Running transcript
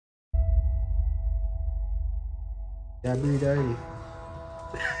Yeah, breathe already.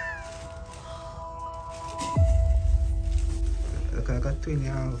 Look like a twin,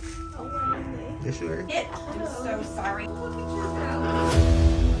 you have. You sure? Yeah. I'm so sorry. Look at yourself.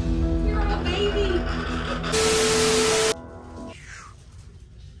 You're a baby.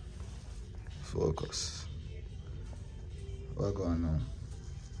 Focus. What's going on?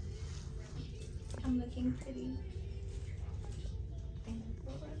 I'm looking pretty.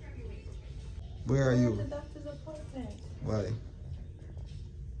 Where are you? At the doctor's appointment. Why?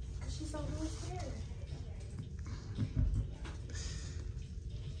 Because she's almost here.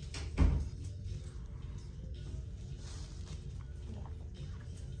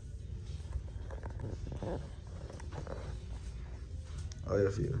 How you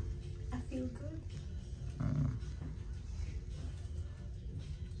feel? I feel good.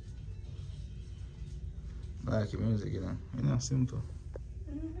 I like your music, you know, simple.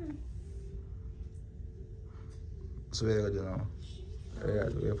 So where you go now? Where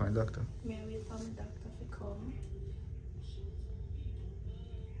you find doctor? Me and wait for my doctor to come.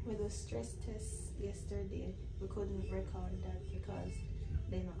 With a stress test yesterday, we couldn't record that because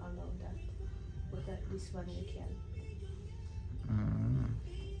they not allow that. But that this one we can.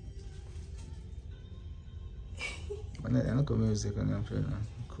 When I look at music and I'm feeling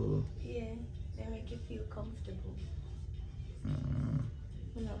cool. Yeah, they make you feel comfortable.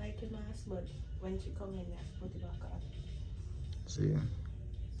 We don't like the mask, but when she come in, you have to put it back on. See?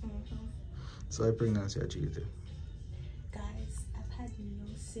 So I pregnancy I cheated. Guys, I've had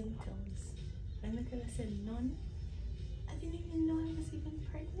no symptoms. When the girl said none, I didn't even know I was even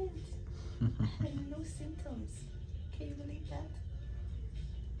pregnant. I had no symptoms. Can you believe that?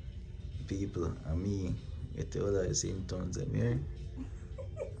 People and me get all the symptoms of me.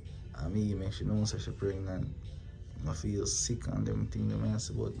 And me make she know that she's pregnant. I feel sick and them things them I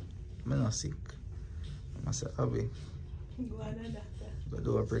say, but I'm not sick. I say, Abby, Go on a doctor. go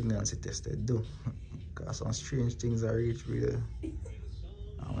do a pregnancy test, they do. Because some strange things are reach with her.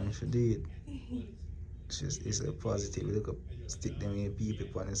 And when she did, it's a positive. Look up, stick them in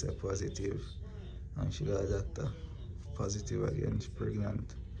people and it's a positive. And she got a doctor. Positive again, she's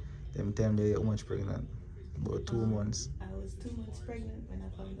pregnant. Them time they how much pregnant? About 2 months. I was 2 months pregnant when I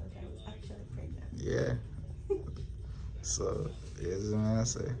found out I was actually pregnant. Yeah. So, here's what I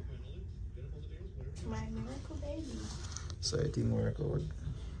say. My miracle baby. So I think work out.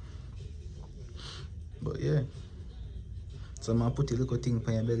 But yeah. So I'm gonna put a little thing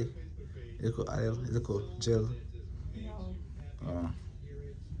on your belly. Little oil, little gel. No. Oh.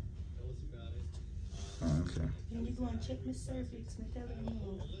 Okay. You need to go and check my cervix, me tell you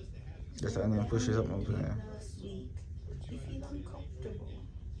no. Just I'm gonna push it up there. Last week. You feel uncomfortable.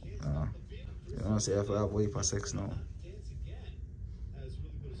 You know say if I have way for sex now.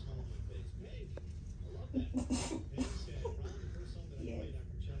 Yeah.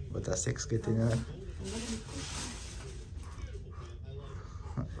 But that sex getting there.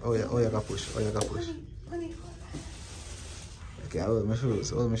 Oh yeah, you got push. You got push. Okay, hold my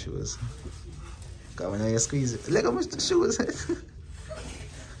shoes, Cause when I squeeze it, look at my shoes.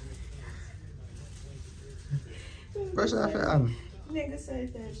 Brush off your hand. Nigga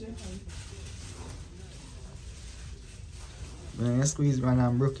said that your hand. When you squeeze my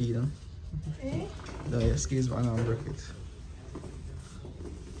arm broke it, you know? Eh? No, you squeeze my arm broke it.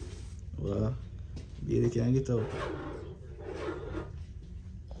 Well, baby can't get out.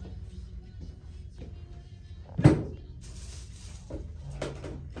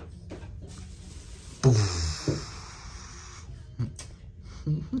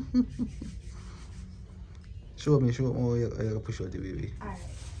 Show me how you push out the baby. Alright,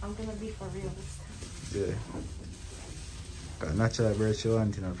 I'm gonna be for real this time. Yeah. Cause natural birth she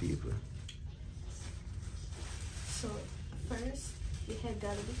want, you know, people. So, first, your head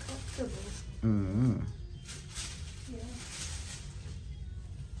gotta be comfortable. Yeah.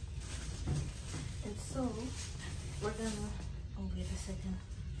 And so, we're gonna, oh wait a second,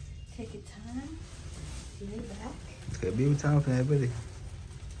 take your time, lay back. It's gonna be time for everybody.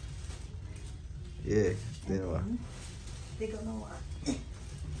 Yeah, then what? They're gonna want.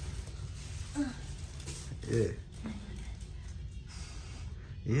 Yeah.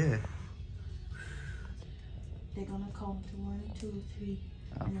 Yeah. They're gonna count to 1, 2, 3,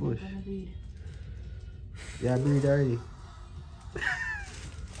 and then push. they're gonna breathe. Yeah, breathe already.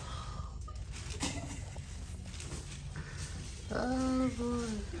 Oh boy.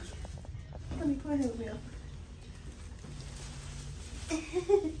 Let me put it real.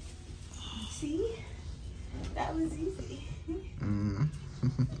 See? That was easy.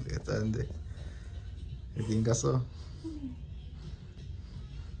 Get on there. You think so?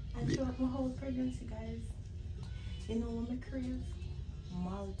 I threw up my whole pregnancy, guys. You know what I crave?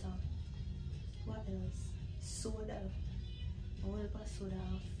 Malta. What else? Soda. What about soda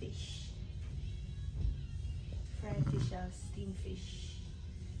and fish? Fried fish and steamed fish.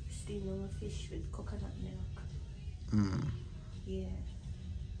 Steamed over fish with coconut milk. Yeah.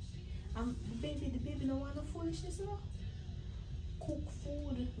 The baby don't want no foolishness, you know? Cook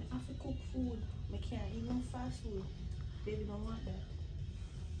food. I have to cook food. I can't eat no fast food. Baby don't want that.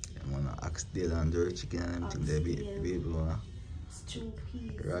 I want to oxtail and jerk chicken and everything there, baby want stew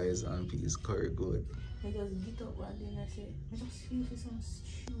peas. rice and peas, curry good. I just get up one day and I say, I just feel for some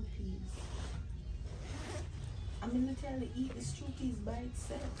stew peas. I'm gonna tell you, eat the stew peas by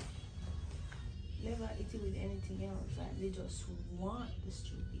itself. Never eat it with anything else. Like they just want the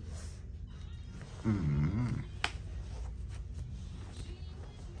stew peas.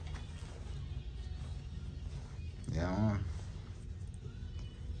 Yeah, man.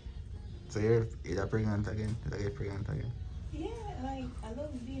 So you're pregnant again? Did I get pregnant again? Yeah, like I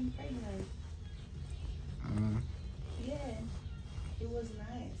love being pregnant. Yeah, it was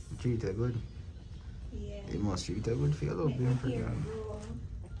nice. Treat her good. Yeah. It must treat her good for you, love being My hair pregnant. grow.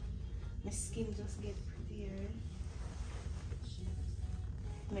 My skin just get prettier.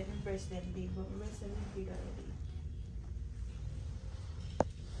 Make my breast that big, but my breast is big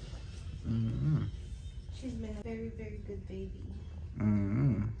already. She's been a very, very good baby.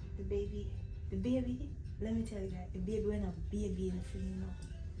 The baby, let me tell you that, the baby went a baby in the film now.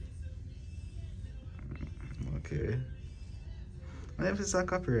 Okay. And if it's a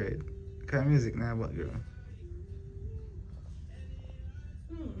copyright, kind of music now about girl.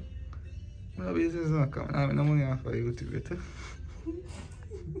 No business not coming. I have no money off of YouTube yet.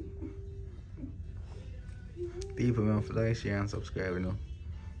 People want to like, share and subscribe, you know.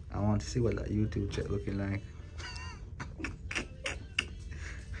 I want to see what that YouTube chat looking like.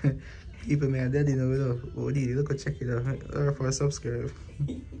 People may have daddy know, oh, Didi, look, check it out. Or for subscribe.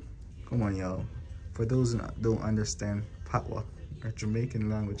 Come on, y'all. For those who don't understand Patwa, or Jamaican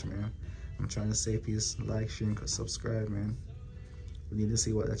language, man, I'm trying to say please like, share, and subscribe, man. We need to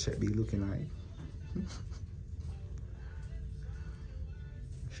see what that chat be looking like.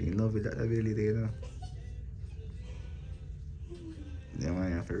 She in love with that ability, you know. Then I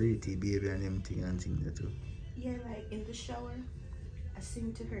have to read the baby and them thing and thing there too. Yeah, like in the shower. I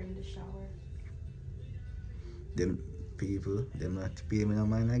sing to her in the shower. Them people, them not pay me no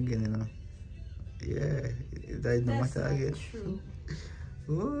mind again, you know. Yeah, that no matter again. True.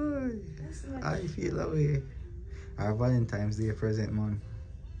 Boy, That's not I true. feel that way. Our Valentine's Day present, man.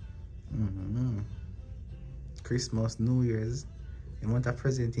 Christmas, New Year's. You want a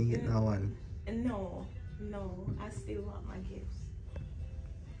present thing, get now one. No, I still want my gifts.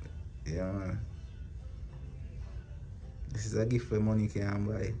 Yeah, man. This is a gift for money can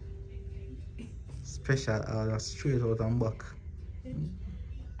buy. Special order straight out and back. And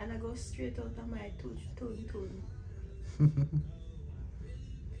I go straight out of my tune.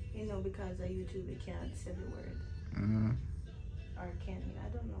 You know, because of YouTube, it can't say the word. Or can it? I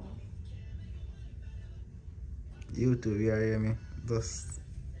don't know. YouTube, you hear me? Just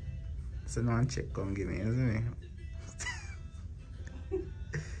send one check, come give me, isn't it?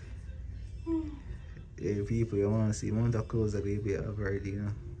 Yeah, people, you want to see amount of clothes that baby have already, you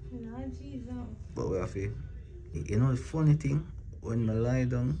know. No, Jesus. But we have to, you know the funny thing, when I lie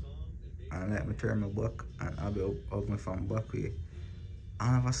down and let me turn my back and I'll be up me from back way,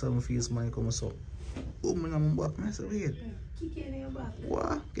 and all of a sudden feels money come up. Oh, me on my back, I say wait. Kick it in your back.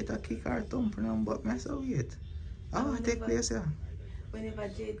 What? Get a kick or thump on my back, I say wait. How it take place here? Whenever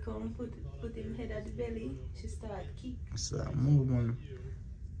Jade come put him head at the belly, she start kick. So move man.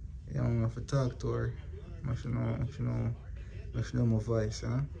 Yeah, I'm gonna talk to her. She know my voice,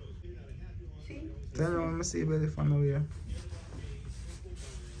 huh? See? Tell her when I see belly from nowhere.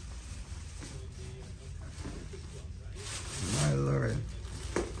 My lord.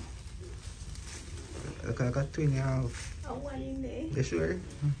 Look, I got 2 and a half. Oh, one in there. You sure?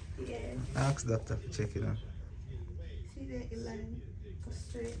 Yeah. Ask doctor to check it out. See the line? Go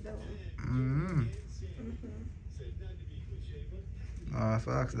straight down. If I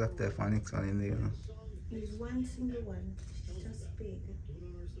ask doctor for next one in there, you know. There's one single one. She's just big.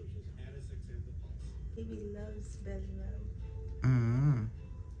 Baby loves belly rub.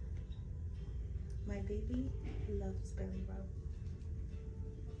 My baby loves belly rub.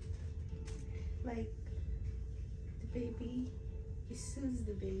 Like, the baby, it soothes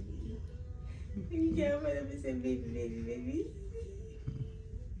the baby. You can't let me say baby. The baby.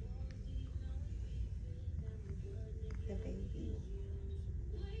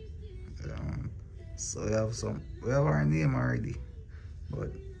 So we have our name already,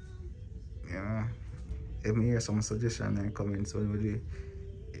 but you know, if I hear some suggestion and comments, what would be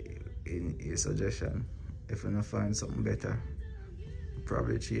in your suggestion? If I don't find something better,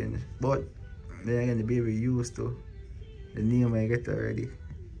 probably change. But then again, the baby used to the name I get already,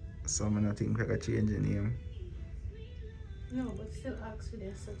 so I'm not think I can change the name. No, but still ask for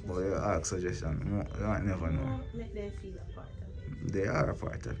their suggestion. But you ask suggestion, you might never know. Make them feel a part of it. They are a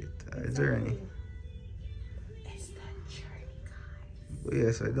part of it, a Exactly. journey. It's that journey, guys. But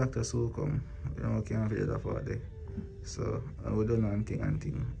yeah, so the doctor so come, you know, can't feel that part there. So we done one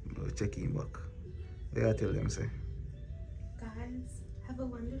thing, we'll check in back. What I tell them say? Guys, have a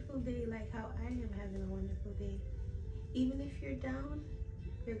wonderful day like how I am having a wonderful day. Even if you're down,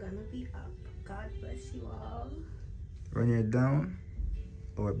 you're gonna be up. God bless you all. When you're down,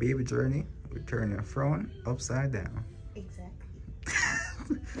 our baby journey, we turn your frown upside down.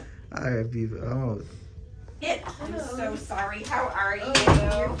 Exactly. Alright, people, I'm out. I'm so sorry. How are you?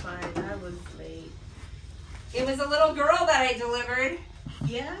 You're fine. I was late. It was a little girl that I delivered.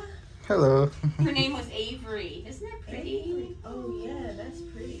 Yeah? Hello. Her name was Avery. Isn't that pretty? Oh, yeah, that's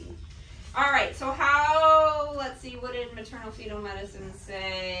pretty. All right, so let's see, what did maternal fetal medicine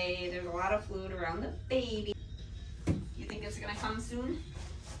say? There's a lot of fluid around the baby. You think it's gonna come soon?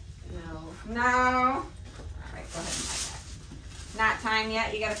 No. No. All right, go ahead and hide that. Not time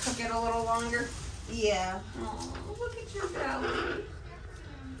yet. You gotta cook it a little longer. Yeah. Oh, look at your belly.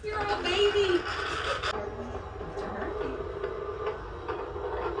 You're a baby.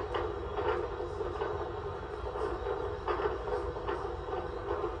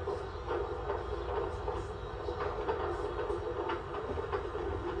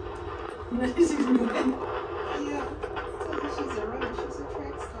 She's moving. Yeah, she's a runner. She's a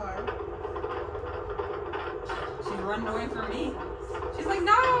track star. She's running away from me. She's like,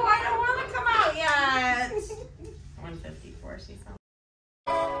 no, I don't want to come out yet. 154, she's on.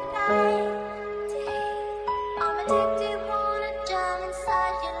 I'm addicted, wanna jump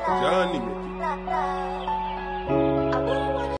inside your life. Johnny.